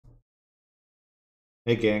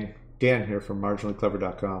Hey gang, Dan here from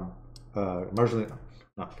marginallyclever.com. Marginally,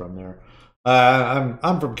 not from there.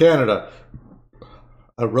 I'm from Canada.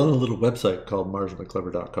 I run a little website called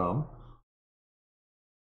marginallyclever.com,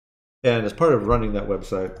 and as part of running that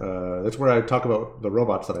website, that's where I talk about the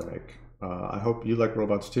robots that I make. I hope you like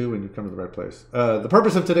robots too, and you come to the right place. The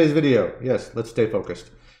purpose of today's video, yes, let's stay focused.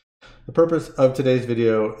 The purpose of today's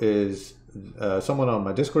video is someone on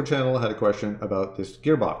my Discord channel had a question about this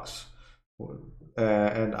Gearbox.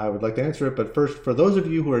 And I would like to answer it. But first, for those of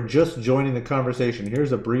you who are just joining the conversation,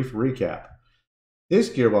 here's a brief recap. This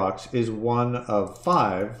gearbox is one of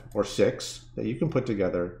 5 or 6 that you can put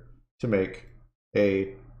together to make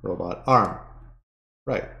a robot arm.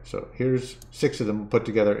 Right, so here's 6 of them put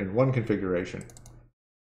together in one configuration.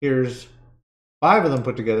 Here's 5 of them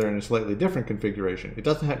put together in a slightly different configuration. It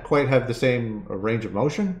doesn't quite have the same range of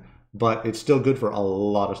motion, but it's still good for a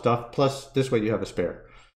lot of stuff. Plus, this way you have a spare.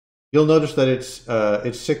 You'll notice that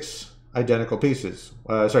it's 6 identical pieces.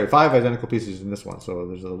 Sorry, 5 identical pieces in this one. So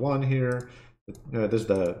there's the one here. There's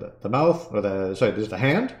the mouth, or there's the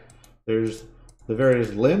hand. There's the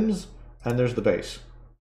various limbs, and there's the base.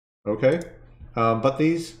 Okay, but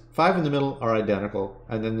these 5 in the middle are identical,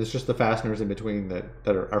 and then there's just the fasteners in between that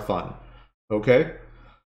are fun. Okay.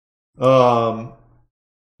 Now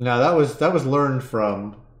that was learned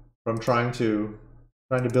from trying to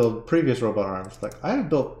build previous robot arms. Like I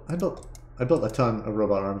built a ton of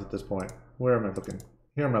robot arms at this point. Where am I looking?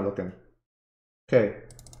 Here am I looking. Okay.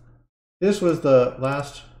 This was the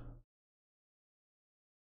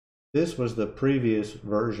previous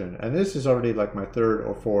version, and this is already like my 3rd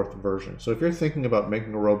or 4th version. So if you're thinking about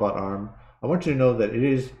making a robot arm, I want you to know that it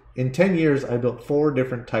is, in 10 years, I built 4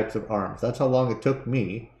 different types of arms. That's how long it took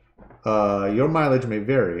me. Your mileage may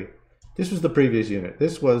vary. This was the previous unit.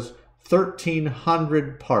 This was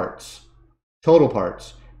 1,300 parts, total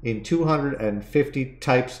parts, in 250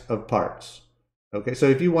 types of parts. Okay, so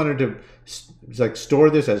if you wanted to like store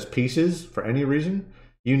this as pieces for any reason,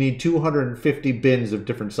 you need 250 bins of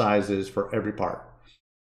different sizes for every part.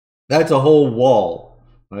 That's a whole wall,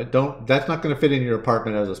 right? That's not going to fit in your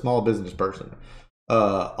apartment as a small business person.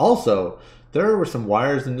 Also, there were some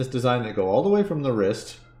wires in this design that go all the way from the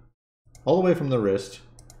wrist,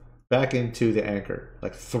 back into the anchor,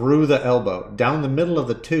 like through the elbow, down the middle of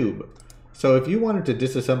the tube. So if you wanted to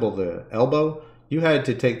disassemble the elbow, you had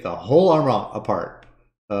to take the whole arm apart,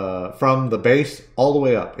 from the base all the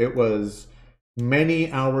way up. It was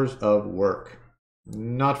many hours of work.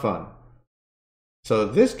 Not fun. So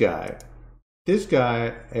this guy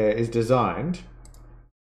is designed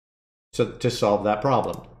to solve that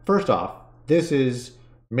problem. First off, this is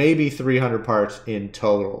maybe 300 parts in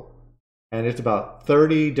total. And it's about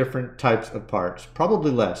 30 different types of parts,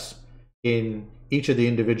 probably less, in each of the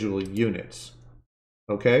individual units.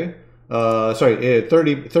 Okay?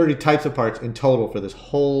 30 types of parts in total for this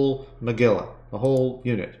whole Megillah, the whole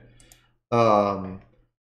unit. The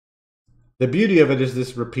beauty of it is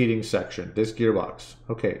this repeating section, this gearbox.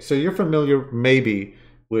 Okay, so you're familiar maybe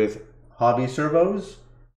with hobby servos,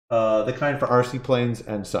 the kind for RC planes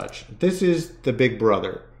and such. This is the big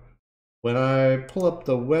brother. When I pull up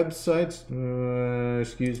the websites,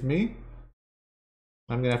 excuse me,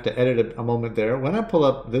 I'm going to have to edit a moment there. When I pull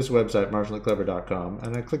up this website, marginallyclever.com,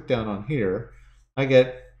 and I click down on here, I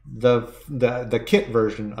get the kit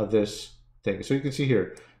version of this thing. So you can see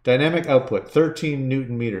here, dynamic output, 13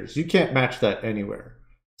 Newton meters. You can't match that anywhere.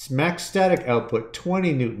 Max static output,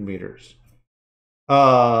 20 Newton meters.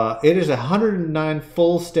 It is 109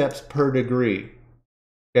 full steps per degree.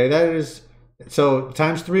 Okay, that is... So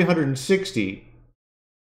times 360,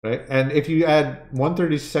 right? And if you add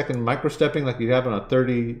 1/32 microstepping like you have on a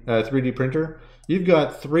 3D printer, you've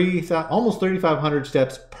got almost 3,500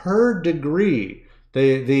 steps per degree.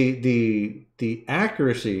 The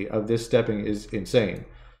accuracy of this stepping is insane.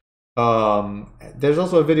 There's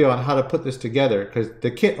also a video on how to put this together, because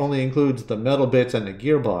the kit only includes the metal bits and the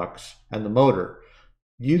gearbox and the motor.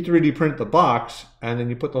 You 3D print the box, and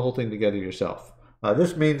then you put the whole thing together yourself.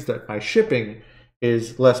 This means that my shipping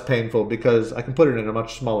is less painful because I can put it in a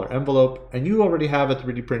much smaller envelope, and you already have a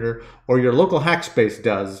 3D printer, or your local hackspace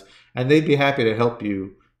does, and they'd be happy to help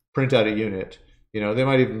you print out a unit. You know, they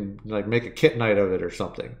might even like make a kit night of it or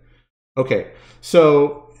something. Okay,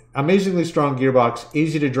 so amazingly strong gearbox,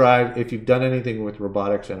 easy to drive. If you've done anything with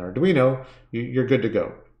robotics and Arduino, you're good to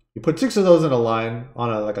go. You put 6 of those in a line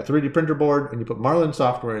on like a 3D printer board, and you put Marlin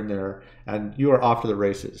software in there, and you are off to the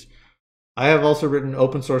races. I have also written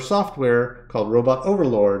open source software called Robot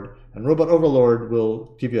Overlord, and Robot Overlord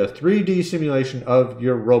will give you a 3D simulation of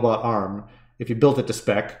your robot arm if you built it to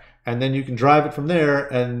spec, and then you can drive it from there,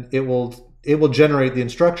 and it will generate the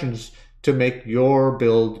instructions to make your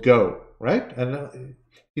build go, right? And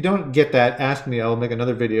if you don't get that, ask me. I'll make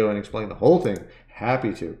another video and explain the whole thing.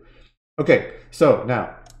 Happy to. Okay, so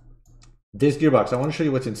now, this gearbox, I want to show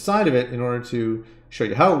you what's inside of it in order to show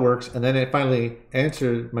you how it works, and then it finally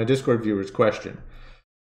answer my Discord viewer's question.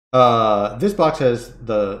 This box has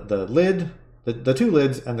the lid, the two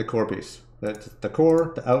lids, and the core piece. That's the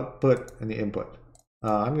core, the output, and the input.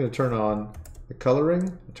 I'm going to turn on the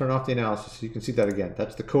coloring, turn off the analysis so you can see that again.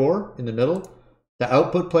 That's the core in the middle, the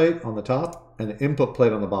output plate on the top, and the input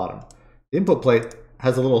plate on the bottom. The input plate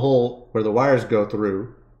has a little hole where the wires go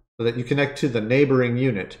through so that you connect to the neighboring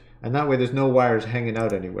unit, and that way there's no wires hanging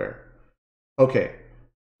out anywhere. Okay,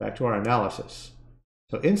 back to our analysis.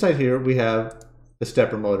 So inside here we have the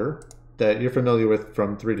stepper motor that you're familiar with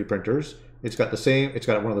from 3D printers. It's got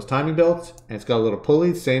one of those timing belts, and it's got a little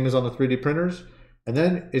pulley, same as on the 3D printers. And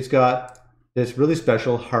then it's got this really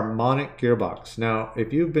special harmonic gearbox. Now,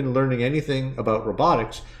 if you've been learning anything about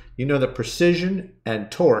robotics, you know that precision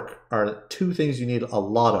and torque are two things you need a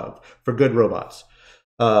lot of for good robots.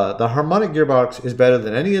 The harmonic gearbox is better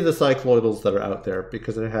than any of the cycloidals that are out there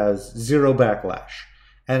because it has zero backlash,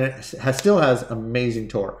 and it still has amazing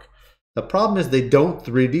torque. The problem is they don't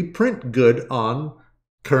 3D print good on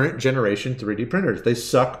current generation 3D printers. They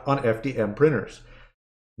suck on FDM printers.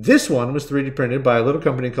 This one was 3D printed by a little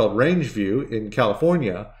company called Rangeview in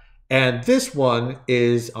California, and this one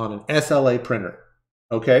is on an SLA printer.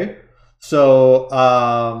 Okay, so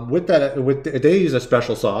they use a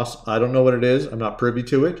special sauce. I don't know what it is. I'm not privy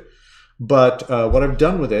to it, but what I've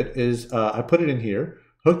done with it is I put it in here,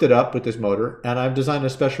 hooked it up with this motor, and I've designed a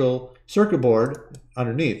special circuit board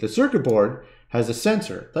underneath. The circuit board has a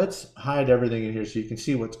sensor. Let's hide everything in here so you can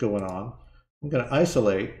see what's going on. I'm going to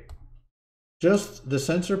isolate just the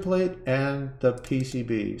sensor plate and the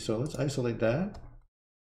PCB. So let's isolate that.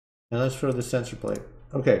 And let's throw the sensor plate.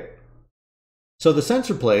 Okay. So the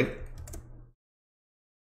sensor plate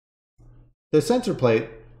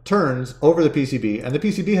turns over the PCB, and the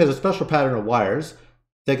PCB has a special pattern of wires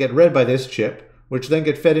that get read by this chip, which then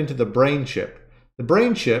get fed into the brain chip. The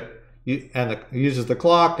brain chip uses the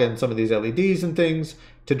clock and some of these LEDs and things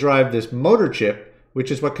to drive this motor chip, which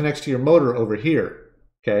is what connects to your motor over here.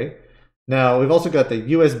 Okay. Now, we've also got the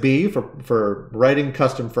USB for writing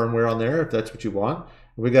custom firmware on there, if that's what you want.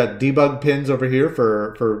 We got debug pins over here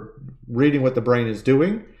for reading what the brain is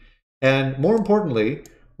doing. And more importantly,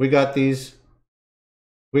 we got this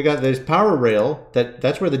power rail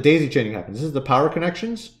that's where the daisy chaining happens. This is the power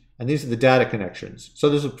connections, and these are the data connections. So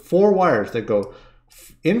there's 4 wires that go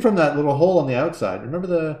in from that little hole on the outside.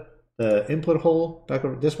 Remember the input hole back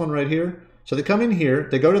over this one right here? So they come in here,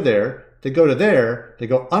 they go to there, they go to there, they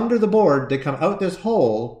go under the board, they come out this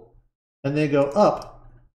hole, and they go up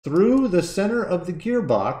through the center of the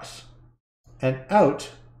gearbox and out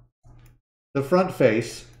the front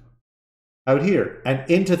face out here and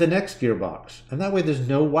into the next gearbox. And that way there's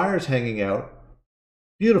no wires hanging out.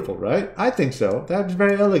 Beautiful, right? I think so. That's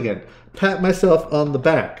very elegant. Pat myself on the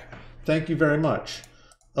back. Thank you very much.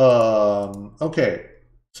 Okay,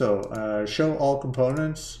 so show all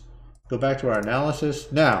components. Go back to our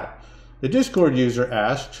analysis. Now, the Discord user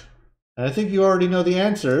asked, and I think you already know the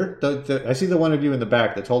answer. I see the one of you in the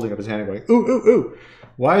back that's holding up his hand and going, ooh, ooh, ooh.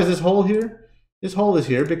 Why is this hole here? This hole is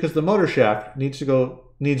here because the motor shaft needs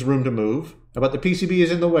room to move, but the PCB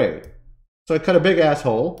is in the way. So I cut a big ass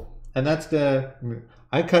hole, and I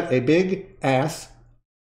cut a big ass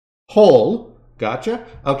hole. Gotcha.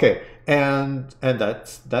 Okay, and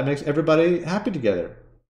that makes everybody happy together.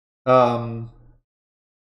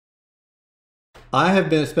 I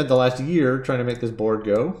have spent the last year trying to make this board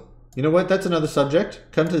go. You know what? That's another subject.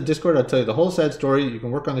 Come to the Discord. I'll tell you the whole sad story. You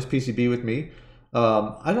can work on this PCB with me.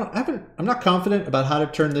 I'm not confident about how to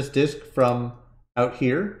turn this disc from out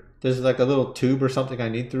here. There's like a little tube or something I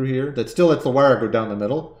need through here that still lets the wire go down the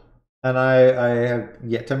middle, and I have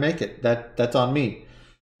yet to make it. That's on me.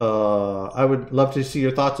 I would love to see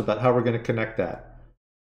your thoughts about how we're going to connect that.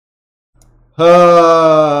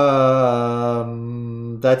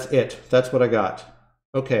 That's it. That's what I got.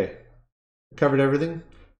 Okay. Covered everything.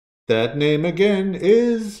 That name again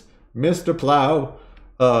is Mr. Plow.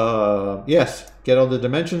 Yes, get all the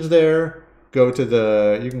dimensions there. Go to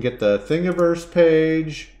you can get the Thingiverse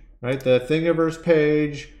page, right? The Thingiverse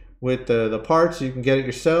page with the parts. You can get it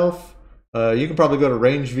yourself. You can probably go to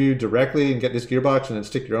Rangeview directly and get this gearbox and then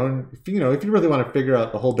stick your own, if you really want to figure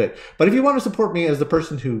out the whole bit. But if you want to support me as the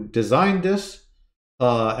person who designed this,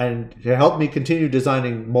 and to help me continue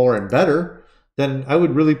designing more and better, then I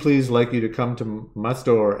would really please like you to come to my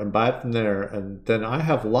store and buy it from there. And then I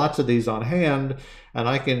have lots of these on hand, and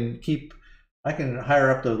I can keep I can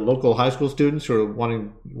hire up the local high school students who are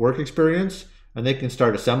wanting work experience, and they can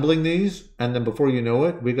start assembling these. And then before you know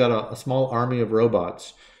it, we got a small army of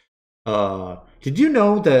robots. Did you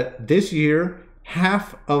know that this year,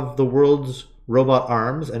 half of the world's robot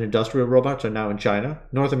arms and industrial robots are now in China?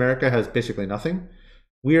 North America has basically nothing.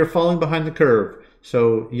 We are falling behind the curve.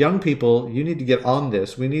 So, young people, you need to get on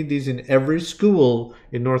this. We need these in every school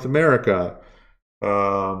in North America.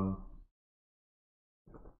 Um,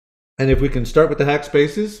 and if we can start with the hack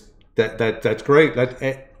spaces, that's great.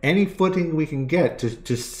 Any footing we can get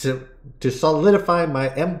to solidify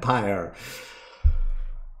my empire.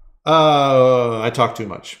 I talk too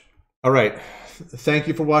much. All right. Thank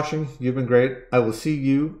you for watching. You've been great. I will see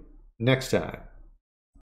you next time.